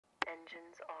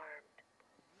Engines armed.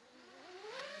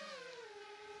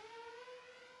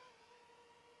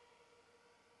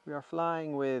 We are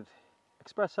flying with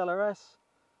Express LRS,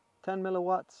 10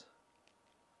 milliwatts.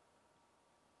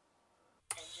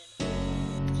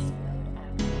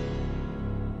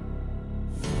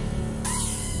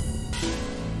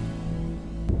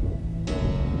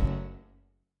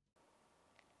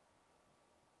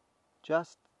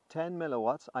 Just 10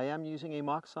 milliwatts. I am using a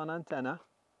Marsciano antenna.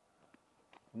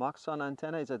 Marsciano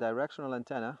antenna is a directional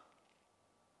antenna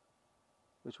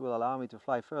which will allow me to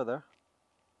fly further.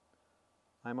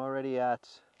 I'm already at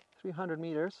 300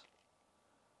 meters.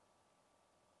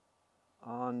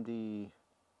 On the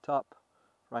top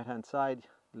right hand side,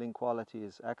 link quality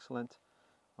is excellent.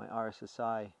 My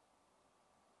RSSI is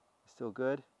still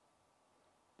good.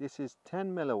 This is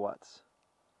 10 milliwatts.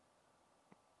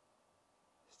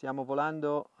 Stiamo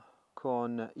volando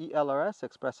con LRS,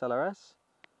 Express LRS,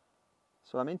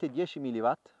 solamente 10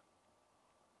 milliwatt.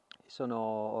 Sono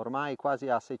ormai quasi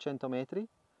a 600 metri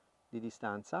di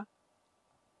distanza.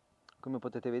 Come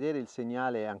potete vedere il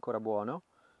segnale è ancora buono,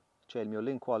 c'è il mio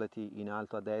link quality in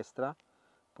alto a destra,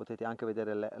 potete anche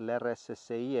vedere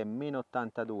l'RSSI è meno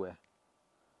 82.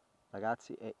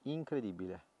 Ragazzi, è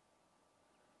incredibile,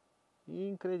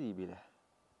 incredibile.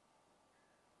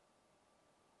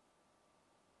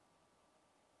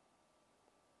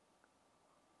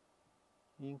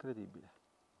 Incredibile.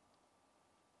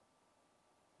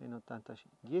 Meno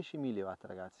 85, 10 milliwatt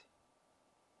ragazzi,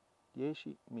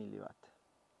 10 milliwatt.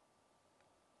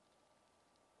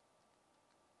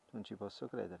 Non ci posso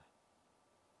credere.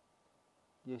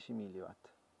 10 milliwatt.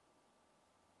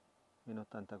 Meno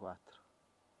 84.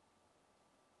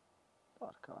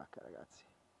 Porca vacca ragazzi.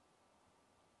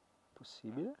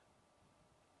 Possibile?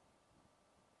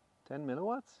 10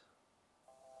 milliwatts?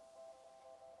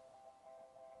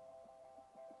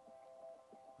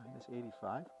 Minus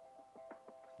 85?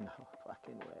 No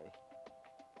fucking way.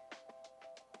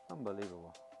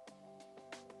 Unbelievable.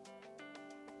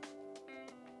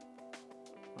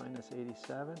 Minus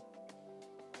 87.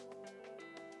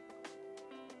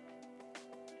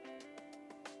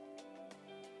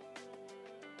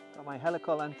 Got my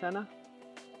helical antenna.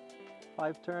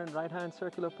 5-turn right-hand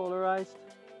circular polarized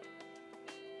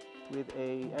with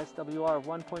a SWR of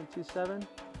 1.27.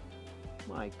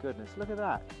 My goodness, look at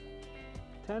that.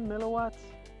 10 milliwatts.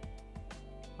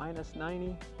 Minus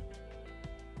 90.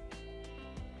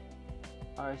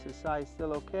 RSSI is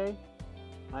still okay.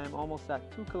 I am almost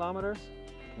at 2 kilometers.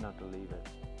 I cannot believe it.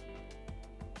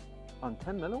 On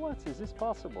 10 milliwatts, is this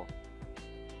possible?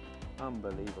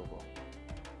 Unbelievable.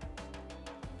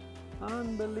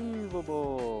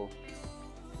 Unbelievable.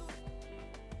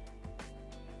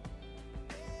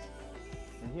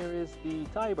 And here is the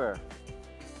Tiber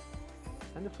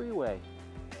and the freeway.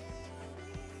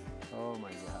 Oh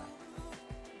my God.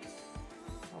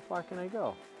 How far can I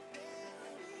go?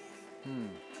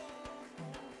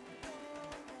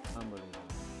 Unbelievable.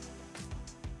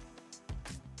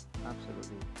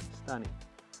 Absolutely stunning.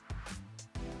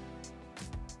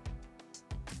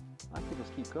 I could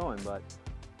just keep going, but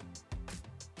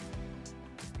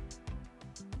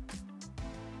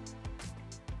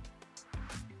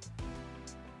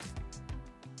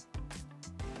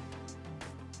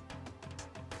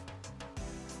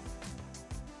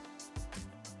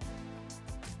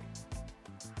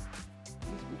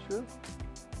this be true?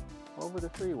 Over the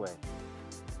freeway.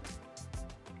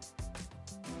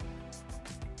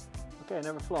 Okay, I've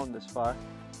never flown this far.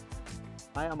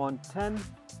 I am on 10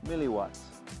 milliwatts.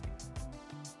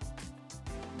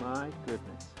 My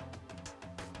goodness.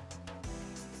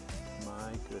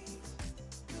 My goodness.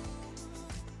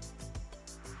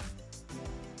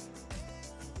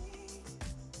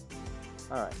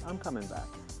 Alright, I'm coming back.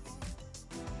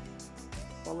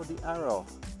 Follow the arrow.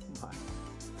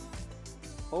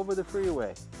 Over the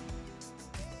freeway.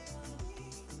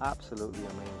 Absolutely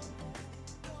amazing.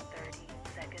 30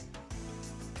 seconds.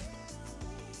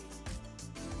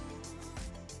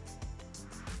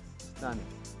 Stunning.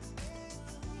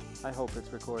 I hope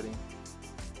it's recording.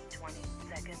 20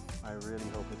 seconds. I really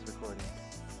hope it's recording.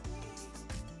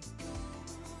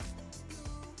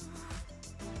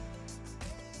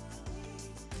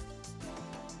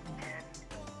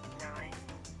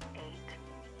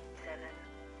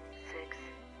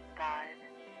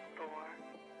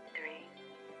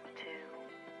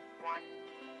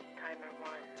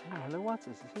 Milliwatts?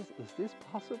 Is this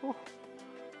possible?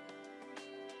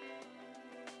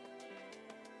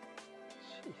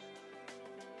 Jeez.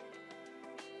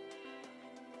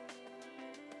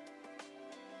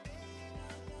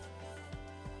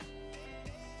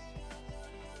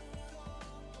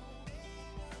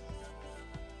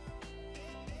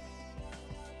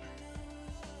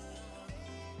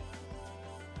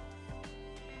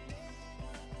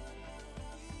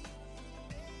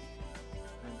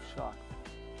 shocked.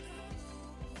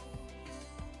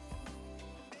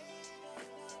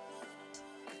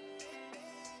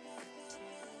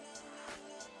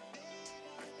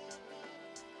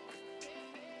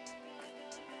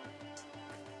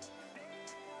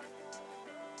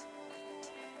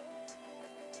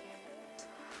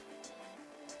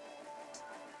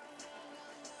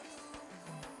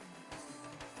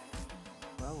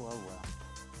 Well, well, well.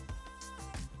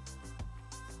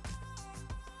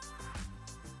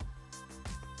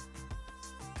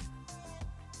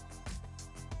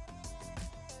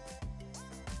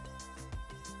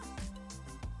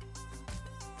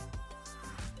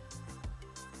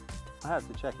 I have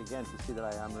to check again to see that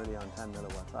I am really on 10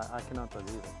 milliwatts. I cannot believe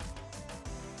it.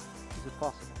 Is it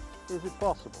possible? Is it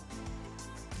possible?